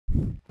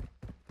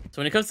So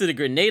when it comes to the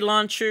grenade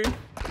launcher,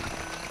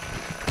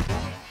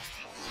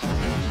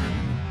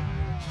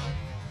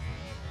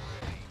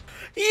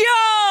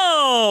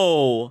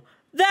 yo,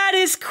 that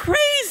is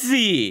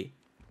crazy.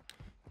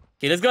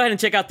 Okay, let's go ahead and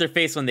check out their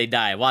face when they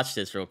die. Watch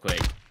this real quick.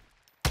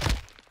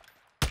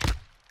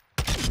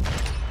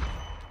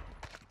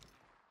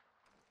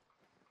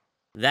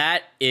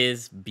 That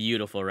is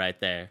beautiful right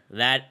there.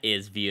 That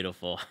is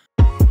beautiful.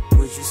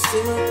 Would you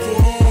still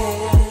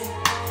care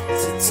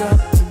to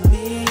talk to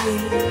me?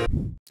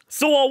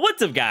 So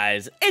what's up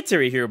guys, it's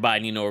Terry here by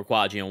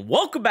KANJI, and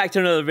welcome back to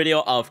another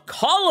video of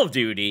Call of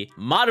Duty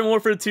Modern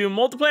Warfare 2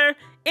 multiplayer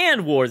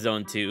and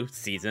Warzone 2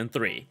 Season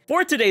 3.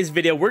 For today's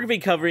video, we're going to be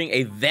covering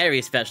a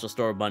very special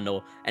store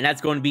bundle, and that's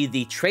going to be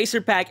the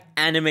Tracer Pack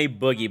Anime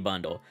Boogie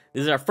Bundle.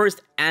 This is our first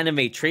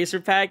anime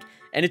Tracer Pack,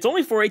 and it's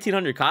only for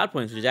 1800 COD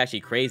points, which is actually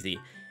crazy.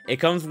 It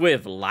comes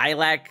with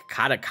Lilac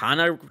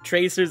Katakana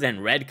tracers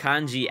and Red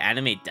Kanji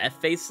anime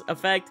death face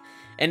effect.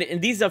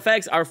 And these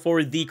effects are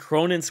for the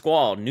Cronin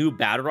Squall new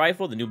battle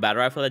rifle, the new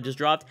battle rifle that just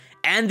dropped,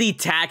 and the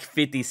TAC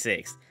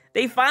 56.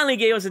 They finally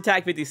gave us a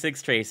TAC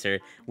 56 tracer,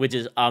 which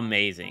is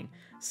amazing.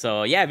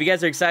 So yeah, if you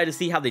guys are excited to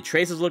see how the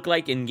tracers look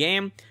like in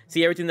game,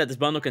 see everything that this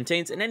bundle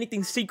contains, and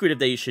anything secretive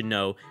that you should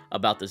know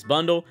about this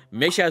bundle,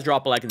 make sure you guys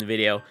drop a like in the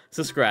video,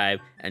 subscribe,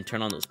 and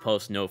turn on those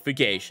post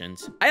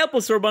notifications. I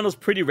upload store bundles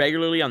pretty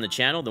regularly on the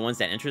channel, the ones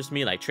that interest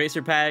me, like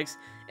tracer packs,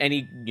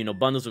 any,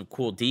 bundles with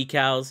cool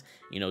decals,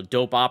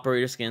 dope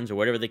operator skins, or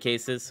whatever the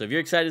case is. So if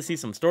you're excited to see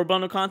some store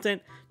bundle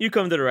content, you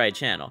come to the right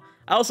channel.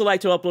 I also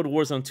like to upload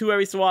Warzone 2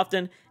 every so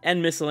often,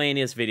 and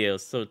miscellaneous videos,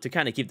 so to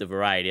kind of keep the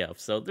variety up.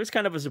 So there's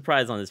kind of a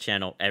surprise on this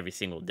channel every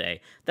single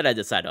day that I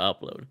decide to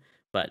upload.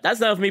 But that's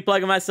enough of me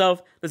plugging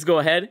myself. Let's go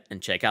ahead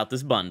and check out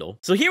this bundle.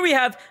 So here we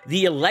have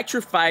the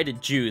Electrified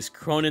Juice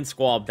Cronin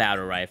Squall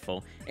Battle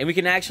Rifle. And we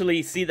can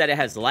actually see that it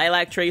has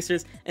Lilac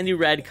tracers and the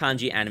Red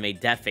Kanji anime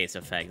death face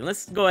effect. And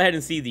let's go ahead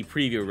and see the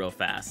preview real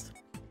fast.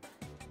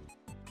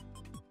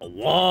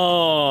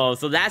 Whoa,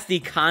 so that's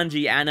the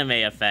Kanji anime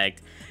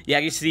effect. You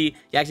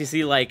actually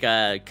see like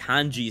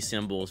kanji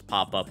symbols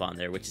pop up on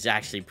there, which is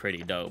actually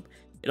pretty dope.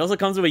 It also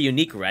comes with a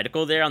unique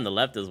reticle there on the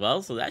left as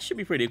well, so that should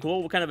be pretty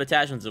cool. What kind of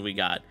attachments have we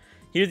got?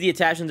 Here's the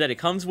attachments that it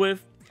comes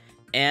with,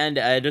 and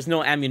there's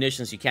no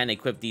ammunition, so you can't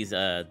equip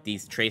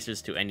these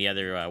tracers to any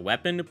other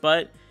weapon,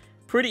 but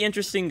pretty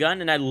interesting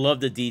gun, and I love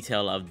the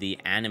detail of the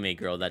anime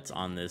girl that's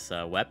on this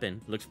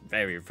weapon. Looks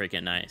very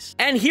freaking nice.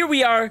 And here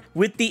we are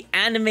with the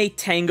anime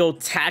Tango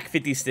Taq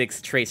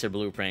 56 tracer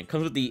blueprint.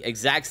 Comes with the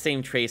exact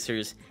same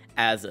tracers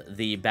as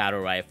the battle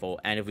rifle,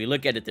 and if we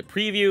look at it, the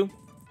preview,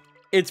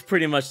 it's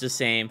pretty much the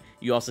same.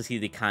 You also see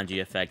the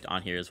kanji effect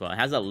on here as well. It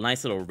has a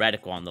nice little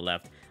reticle on the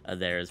left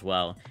there as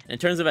well. In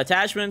terms of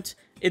attachment,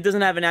 it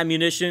doesn't have an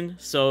ammunition,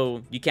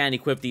 so you can't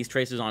equip these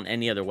tracers on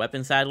any other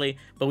weapon, sadly,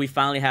 but we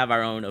finally have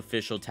our own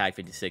official TAC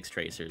 56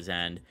 tracers,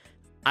 and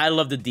I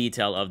love the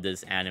detail of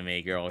this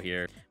anime girl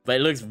here. But it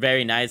looks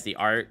very nice. The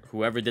art,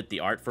 whoever did the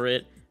art for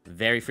it,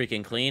 very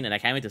freaking clean, and I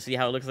can't wait to see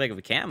how it looks like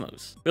with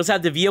camos. We also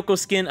have the vehicle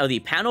skin of the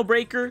panel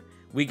breaker.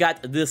 We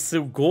got the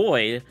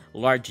Sugoi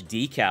large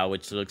decal,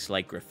 which looks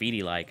like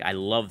graffiti-like. I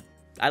love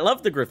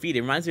the graffiti.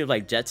 It reminds me of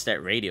like Jet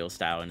Set Radio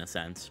style in a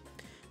sense.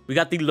 We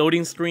got the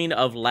loading screen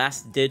of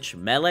Last Ditch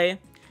Melee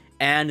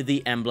and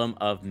the emblem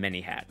of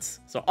Many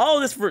Hats. So all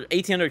of this for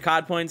 1800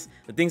 COD points.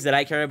 The things that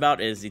I care about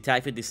is the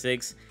TAC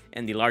 56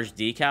 and the large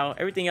decal.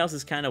 Everything else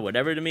is kind of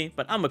whatever to me,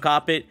 but I'm gonna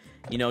cop it.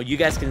 You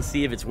guys can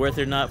see if it's worth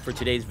it or not for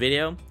today's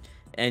video.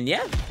 And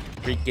yeah,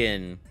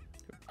 freaking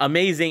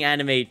amazing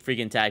anime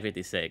freaking TAC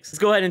 56. Let's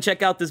go ahead and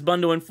check out this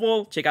bundle in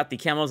full. Check out the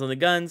camos on the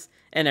guns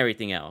and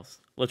everything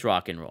else. Let's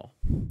rock and roll.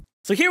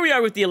 So here we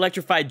are with the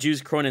Electrified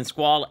Juice Cronin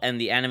Squall and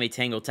the anime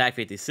Tango Taq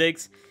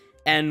 56.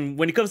 And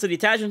when it comes to the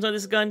attachments on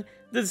this gun,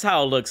 this is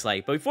how it looks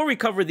like. But before we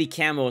cover the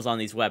camos on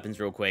these weapons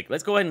real quick,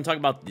 let's go ahead and talk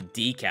about the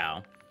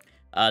decal.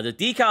 The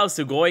decal of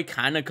Sugoi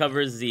kind of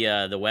covers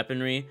the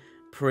weaponry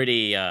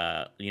pretty,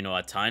 a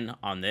ton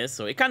on this.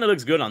 So it kind of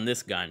looks good on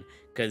this gun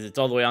because it's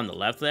all the way on the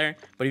left there.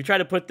 But if you try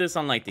to put this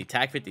on like the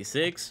TAC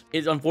 56,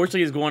 it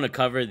unfortunately is going to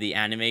cover the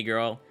anime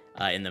girl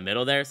in the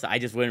middle there, so I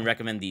just wouldn't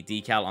recommend the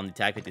decal on the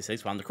TAC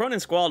 56. But on the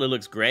Cronin Squall, it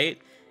looks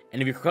great, and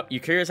if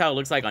you're curious how it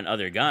looks like on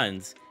other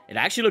guns, it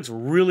actually looks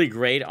really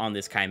great on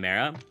this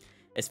Chimera,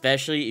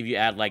 especially if you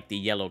add like the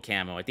yellow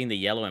camo. I think the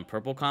yellow and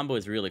purple combo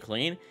is really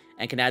clean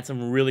and can add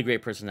some really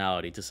great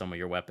personality to some of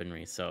your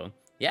weaponry. So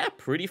yeah,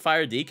 pretty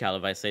fire decal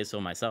if I say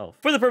so myself.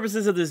 For the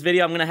purposes of this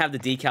video, I'm gonna have the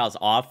decals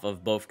off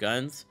of both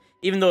guns.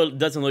 Even though it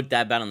doesn't look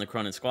that bad on the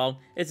Cronin Squall,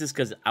 it's just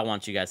because I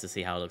want you guys to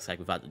see how it looks like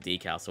without the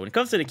decal. So when it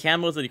comes to the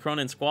camos of the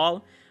Cronin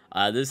Squall,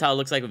 this is how it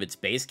looks like with its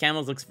base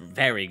camos. Looks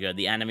very good.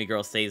 The anime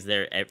girl stays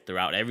there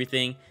throughout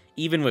everything.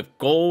 Even with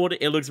gold,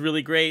 it looks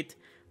really great.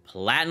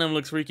 Platinum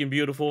looks freaking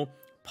beautiful.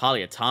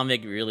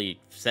 Polyatomic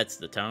really sets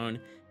the tone.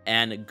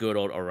 And good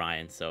old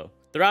Orion. So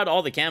throughout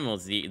all the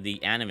camos,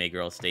 the anime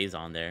girl stays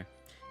on there.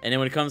 And then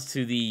when it comes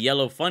to the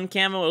yellow fun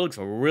camo, it looks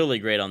really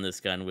great on this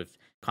gun with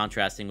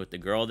contrasting with the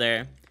girl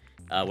there.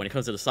 When it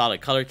comes to the solid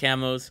color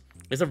camos,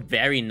 there's a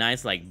very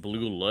nice like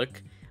blue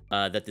look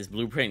that this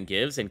blueprint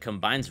gives, and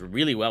combines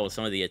really well with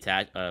some of the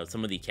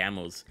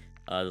camos,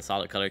 the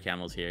solid color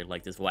camos here.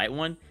 Like this white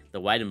one, the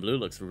white and blue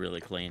looks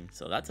really clean,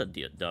 so that's a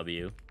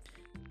W.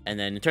 And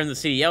then in terms of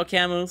CDL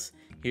camos,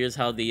 here's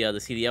how the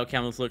CDL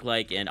camos look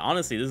like, and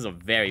honestly, this is a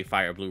very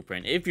fire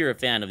blueprint if you're a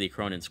fan of the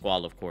Cronin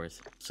Squall, of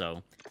course.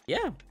 So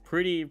yeah,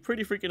 pretty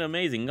freaking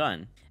amazing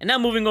gun. And now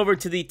moving over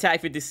to the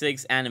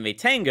TAC-56 Anime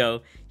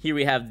Tango, here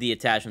we have the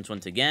attachments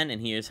once again,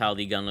 and here's how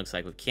the gun looks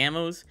like with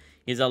camos.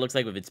 Here's how it looks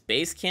like with its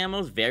base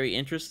camos, very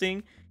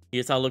interesting.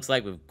 Here's how it looks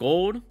like with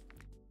gold.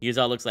 Here's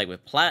how it looks like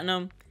with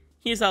platinum.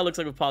 Here's how it looks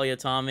like with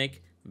polyatomic,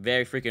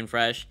 very freaking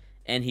fresh.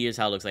 And here's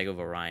how it looks like with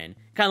Orion.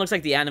 Kind of looks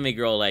like the anime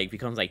girl like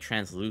becomes like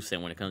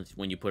translucent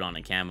when you put on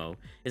a camo.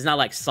 It's not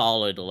like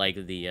solid like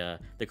the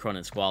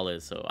Cronin Squall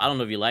is. So I don't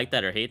know if you like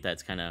that or hate that.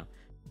 It's kind of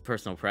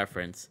personal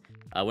preference.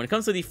 When it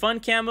comes to the fun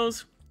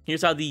camos,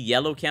 here's how the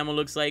yellow camo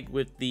looks like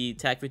with the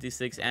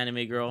TAC-56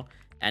 anime girl,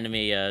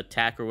 anime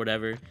TAC or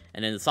whatever.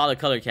 And then the solid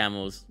color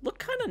camos look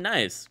kind of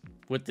nice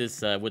with this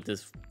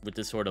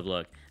sort of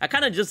look. I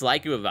kind of just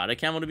like it without a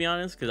camo, to be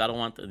honest, because I don't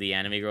want the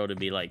anime girl to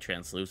be like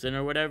translucent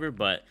or whatever,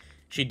 but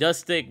she does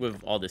stick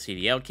with all the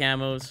CDL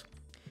camos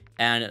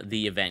and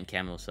the event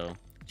camo, so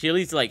she at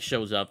least like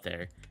shows up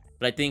there.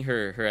 But I think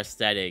her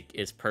aesthetic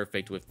is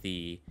perfect with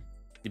the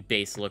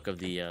base look of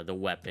the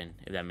weapon,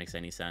 if that makes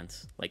any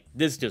sense. Like,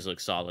 this just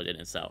looks solid in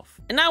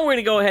itself. And now we're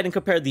gonna go ahead and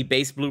compare the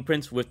base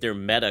blueprints with their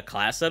meta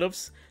class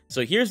setups.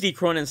 So here's the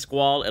Cronin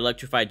Squall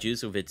Electrified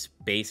Juice with its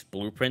base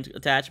blueprint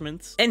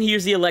attachments. And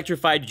here's the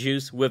Electrified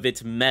Juice with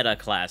its meta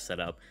class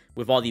setup,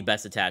 with all the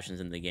best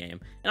attachments in the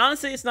game. And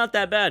honestly, it's not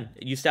that bad.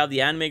 You still have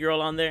the anime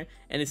girl on there,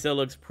 and it still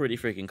looks pretty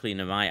freaking clean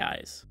in my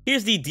eyes.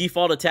 Here's the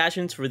default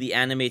attachments for the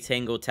Anime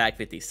Tango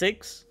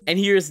TAC-56. And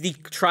here's the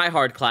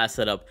tryhard class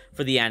setup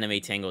for the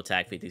Anime Tango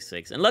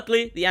TAC-56. And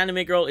luckily, the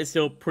anime girl is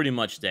still pretty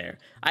much there.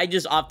 I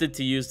just opted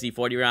to use the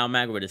 40 round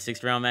mag over the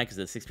 60 round mag, because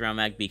the 60 round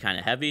mag be kind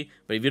of heavy.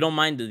 But if you don't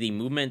mind the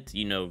movement,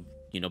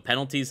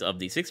 penalties of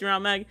the 60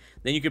 round mag,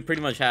 then you could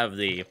pretty much have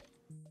the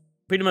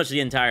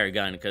entire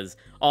gun, because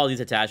all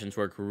these attachments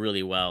work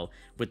really well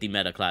with the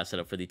meta class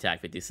setup for the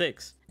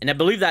TAC-56. And I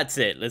believe that's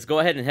it. Let's go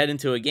ahead and head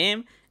into a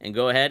game and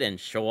go ahead and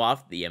show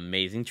off the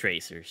amazing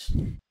tracers.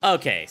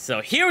 Okay,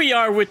 so here we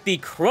are with the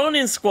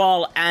Cronin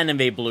Squall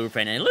anime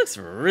blueprint, and it looks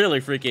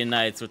really freaking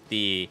nice with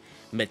the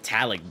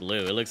metallic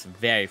blue. It looks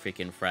very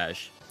freaking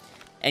fresh.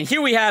 And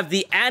here we have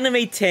the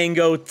Anime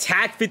Tango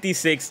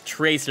TAC-56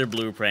 tracer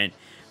blueprint,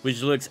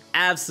 which looks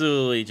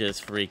absolutely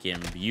just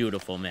freaking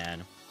beautiful,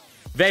 man.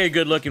 Very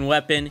good looking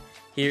weapon.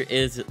 Here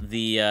is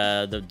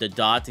the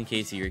dots in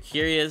case you're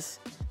curious.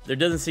 There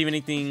doesn't seem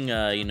anything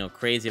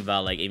crazy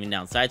about like aiming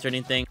down sights or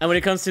anything. And when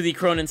it comes to the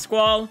Cronin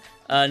Squall,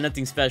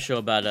 nothing special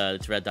about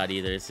its red dot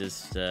either. It's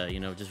just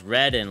just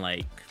red and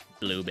like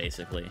blue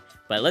basically.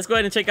 But let's go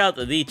ahead and check out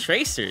the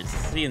tracers.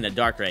 See in the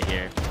dark right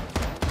here.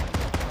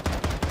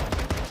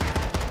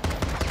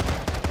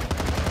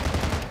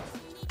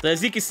 So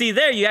as you can see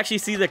there, you actually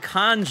see the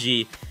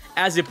kanji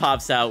as it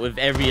pops out with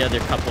every other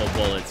couple of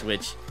bullets,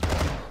 which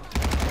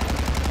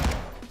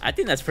I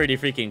think that's pretty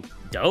freaking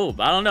dope.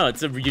 I don't know.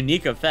 It's a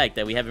unique effect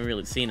that we haven't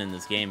really seen in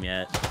this game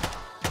yet.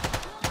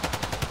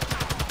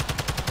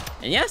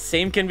 And yeah,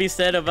 same can be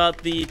said about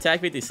the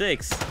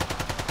TAC-56.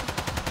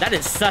 That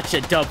is such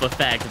a dope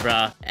effect,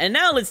 bruh. And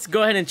now let's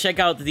go ahead and check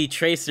out the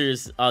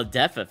Tracer's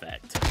depth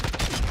effect.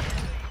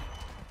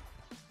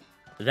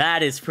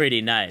 That is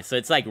pretty nice. So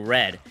it's like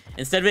red.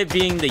 Instead of it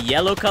being the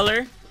yellow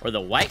color or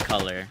the white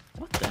color.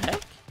 What the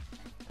heck?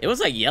 It was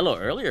like yellow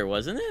earlier,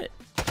 wasn't it?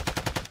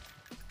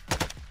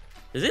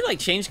 Does it like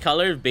change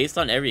color based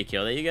on every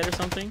kill that you get or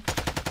something?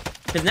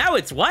 Because now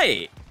it's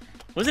white.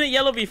 Wasn't it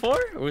yellow before?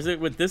 Or was it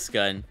with this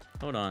gun?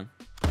 Hold on.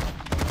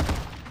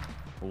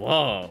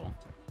 Whoa.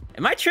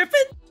 Am I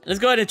tripping? Let's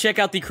go ahead and check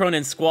out the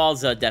Cronin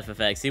Squall's depth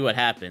effect. See what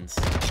happens.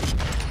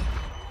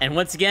 And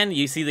once again,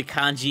 you see the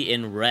kanji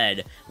in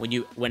red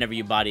whenever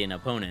you body an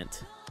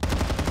opponent.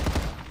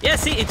 Yeah,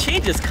 see, it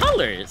changes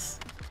colors.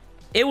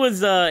 It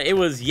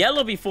was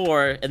yellow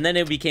before, and then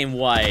it became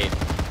white.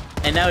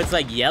 And now it's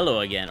like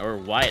yellow again, or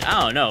white.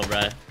 I don't know,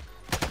 bruh.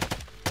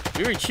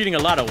 We were shooting a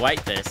lot of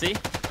white there, see?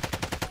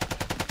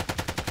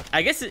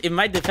 I guess it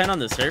might depend on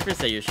the surface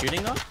that you're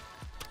shooting on.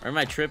 Or am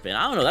I tripping?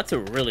 I don't know. That's a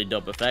really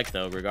dope effect,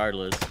 though,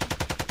 regardless.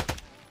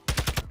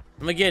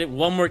 I'm gonna get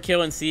one more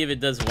kill and see if it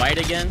does white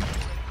again.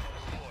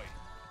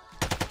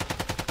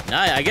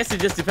 Nah, I guess it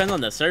just depends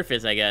on the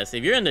surface, I guess.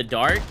 If you're in the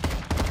dark...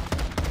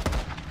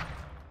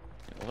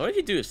 What do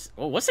you do?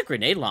 Oh, what's a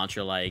grenade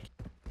launcher like?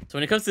 So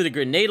when it comes to the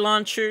grenade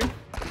launcher...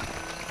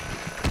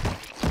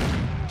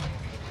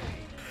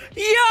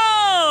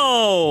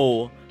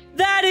 Yo!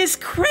 That is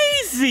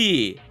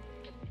crazy!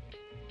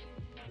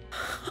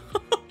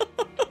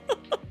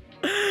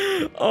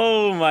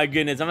 Oh my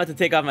goodness, I'm about to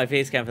take off my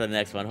face cam for the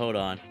next one. Hold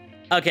on.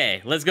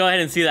 Okay, let's go ahead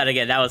and see that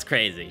again. That was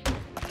crazy.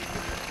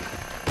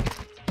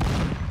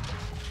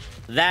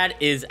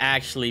 That is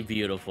actually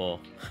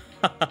beautiful.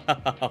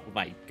 Oh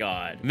my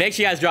god. Make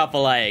sure you guys drop a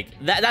like.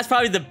 That's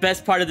probably the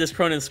best part of this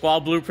Cronin Squall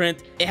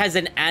blueprint. It has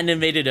an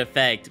animated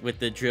effect with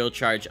the drill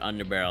charge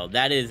underbarrel.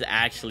 That is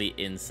actually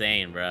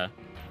insane, bro.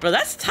 Bro,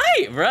 that's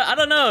tight, bro. I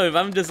don't know if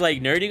I'm just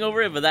like nerding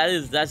over it, but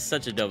that's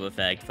such a dope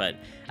effect. But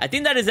I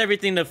think that is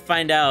everything to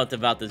find out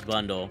about this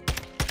bundle.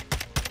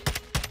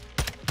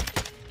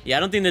 Yeah, I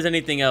don't think there's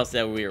anything else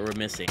that we're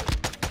missing.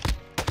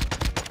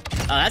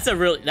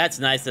 That's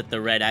nice that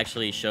the red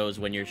actually shows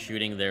when you're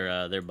shooting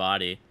their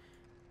body.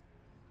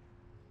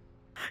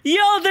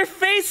 Yo, their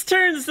face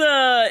turns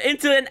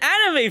into an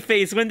anime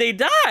face when they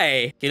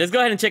die. Okay, let's go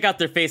ahead and check out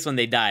their face when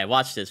they die.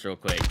 Watch this real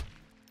quick.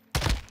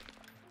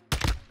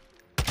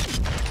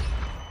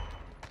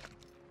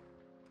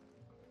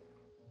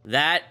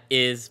 That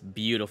is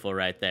beautiful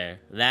right there.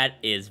 That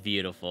is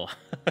beautiful.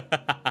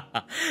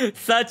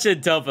 Such a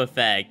dope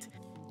effect.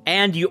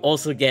 And you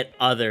also get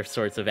other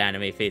sorts of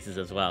anime faces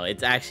as well.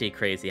 It's actually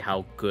crazy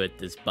how good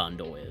this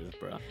bundle is,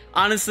 bro.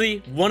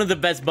 Honestly, one of the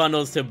best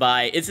bundles to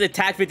buy. It's the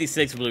TAC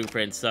 56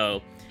 blueprint,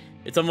 so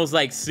it's almost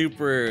like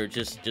super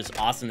just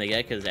awesome to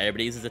get because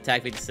everybody uses the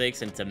TAC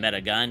 56 and it's a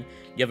meta gun.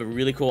 You have a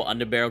really cool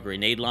underbarrel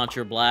grenade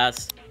launcher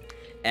blast.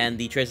 And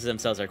the tracers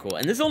themselves are cool.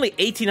 And this is only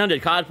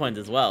 1,800 COD points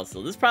as well.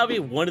 So this is probably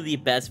one of the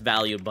best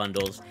value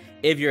bundles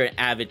if you're an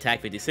avid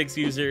TAC 56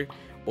 user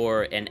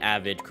or an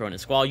avid Cronin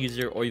Squall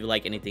user, or you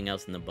like anything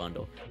else in the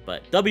bundle.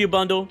 But W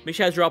bundle, make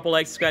sure you guys drop a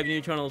like, subscribe to the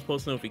new channel,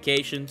 post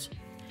notifications.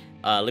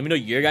 Let me know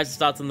your guys'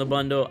 thoughts on the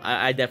bundle.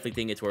 I definitely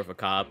think it's worth a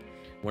cop.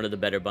 One of the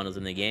better bundles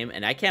in the game.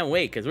 And I can't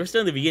wait, because we're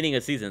still in the beginning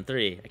of Season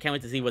 3. I can't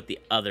wait to see what the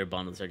other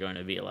bundles are going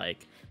to be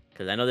like.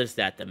 Because I know there's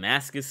that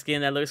Damascus skin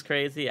that looks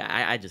crazy.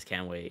 I just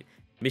can't wait.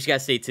 Make sure you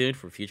guys stay tuned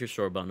for future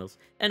store bundles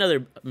and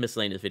other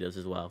miscellaneous videos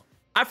as well.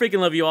 I freaking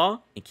love you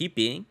all, and keep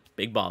being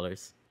big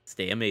ballers.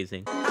 Stay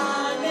amazing.